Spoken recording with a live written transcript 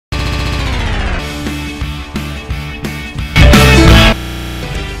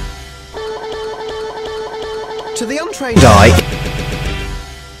To the untrained eye,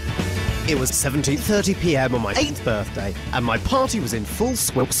 it was 17:30 PM on my 8th birthday, and my party was in full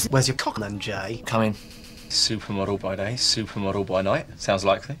swing. Where's your cock then, Jay? Come in. Supermodel by day, supermodel by night. Sounds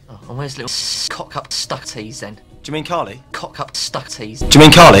likely. Oh, and where's little cock-up stuck tease then? Do you mean Carly? Cock-up stuck tease. Do you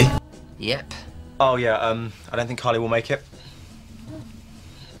mean Carly? Yep. Oh yeah, I don't think Carly will make it.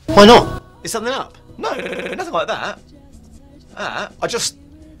 Why not? Is something up? No, nothing like that. I just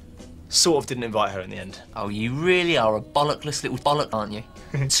sort of didn't invite her in the end. Oh, you really are a bollockless little bollock, aren't you?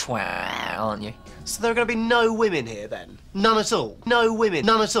 Twat, aren't you? So there are going to be no women here then? None at all? No women?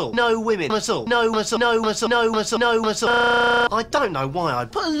 None at all? No women at all? No at all? No at all? No at all? No at all? I don't know why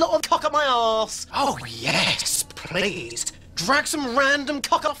I'd put a lot of cock up my arse. Oh yes, please. Drag some random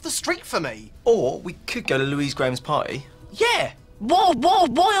cock off the street for me. Or we could go to Louise Graham's party. Yeah. Why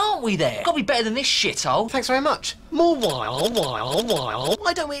aren't we there? Gotta be better than this shithole. Thanks very much. More while.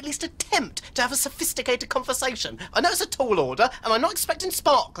 Why don't we at least attempt to have a sophisticated conversation? I know it's a tall order, and I'm not expecting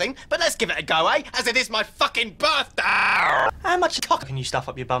sparkling, but let's give it a go, eh? As it is my fucking birthday! How much cock can you stuff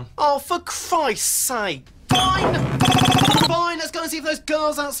up your bum? Oh, for Christ's sake. Fine, let's go and see if those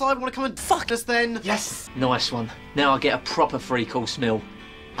girls outside want to come and fuck us then. Yes. Nice one. Now I get a proper three-course meal.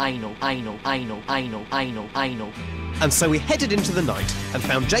 Anal. And so we headed into the night and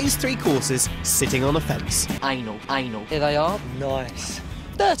found Jay's 3 courses sitting on a fence. Anal. Here they are. Nice.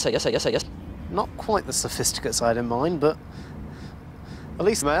 Dirty, yes. Not quite the sophisticate side of mine, but at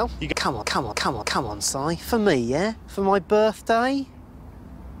least male. You go. Come on, Si. For me, yeah? For my birthday?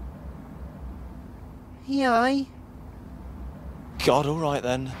 Yay. God, all right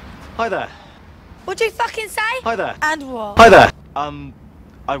then. Hi there. What'd you fucking say? Hi there. And what? Hi there.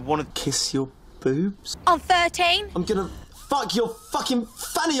 I want to kiss your boobs. I'm 13. I'm gonna fuck your fucking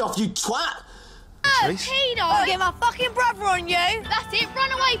fanny off, you twat! Pedo! I'll get my fucking brother on you. That's it,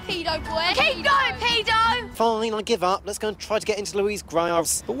 run away, pedo boy. Keep going, pedo! Fine, I give up. Let's go and try to get into Louise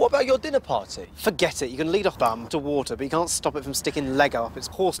Graham's. But what about your dinner party? Forget it. You can lead a bum to water, but you can't stop it from sticking Lego up its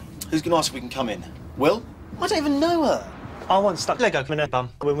horse. Who's gonna ask if we can come in? Will? I don't even know her. I once stuck Lego in her bum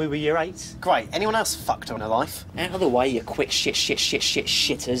when we were year 8. Great. Anyone else fucked her in her life? Out of the way, you quick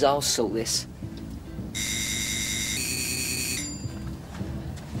shitters. I'll sort this.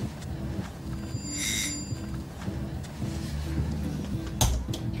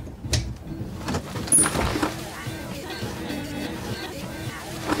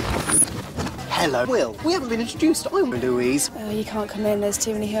 Hello, Will. We haven't been introduced. I'm Louise. You can't come in, there's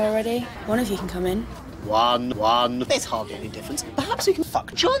too many here already. One of you can come in. One. There's hardly any difference. Perhaps we can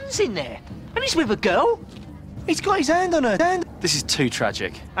fuck. John's in there, and he's with a girl. He's got his hand on her. This is too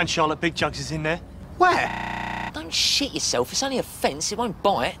tragic. And Charlotte Big Jugs is in there. Where? Don't shit yourself. It's only a fence. It won't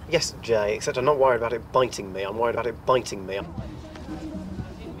bite. Yes, Jay, except I'm not worried about it biting me. I'm worried about it biting me.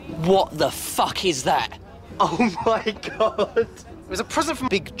 What the fuck is that? Oh my God. It was a present from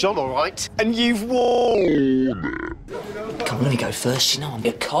Big John, all right? And you've worn it. Come on, let me go first. You know I'm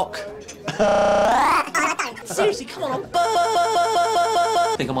a cock. Seriously, come on,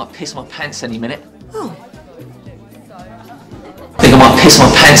 I think I might piss my pants any minute. Oh,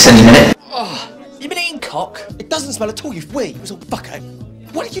 you been eating cock? It doesn't smell at all, you wee. It was all fucko.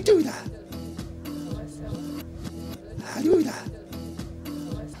 Why did you do that? How do you do that?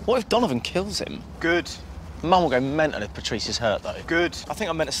 What if Donovan kills him? Good. Mum will go mental if Patrice is hurt, though. Good. I think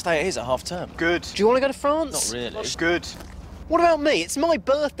I'm meant to stay at his at half term. Good. Do you want to go to France? Not really. Good. What about me? It's my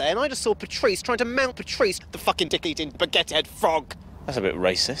birthday and I just saw Patrice trying to mount Patrice, the fucking dick-eating baguette-head frog. That's a bit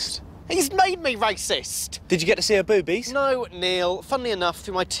racist. He's made me racist. Did you get to see her boobies? No, Neil. Funnily enough,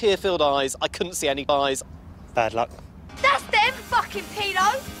 through my tear-filled eyes, I couldn't see any eyes. Bad luck. That's them, fucking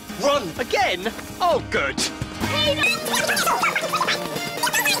pedo. Run! Again? Oh, good.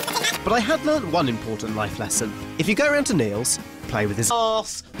 But I had learnt one important life lesson. If you go around to Neil's, play with his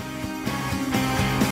arse,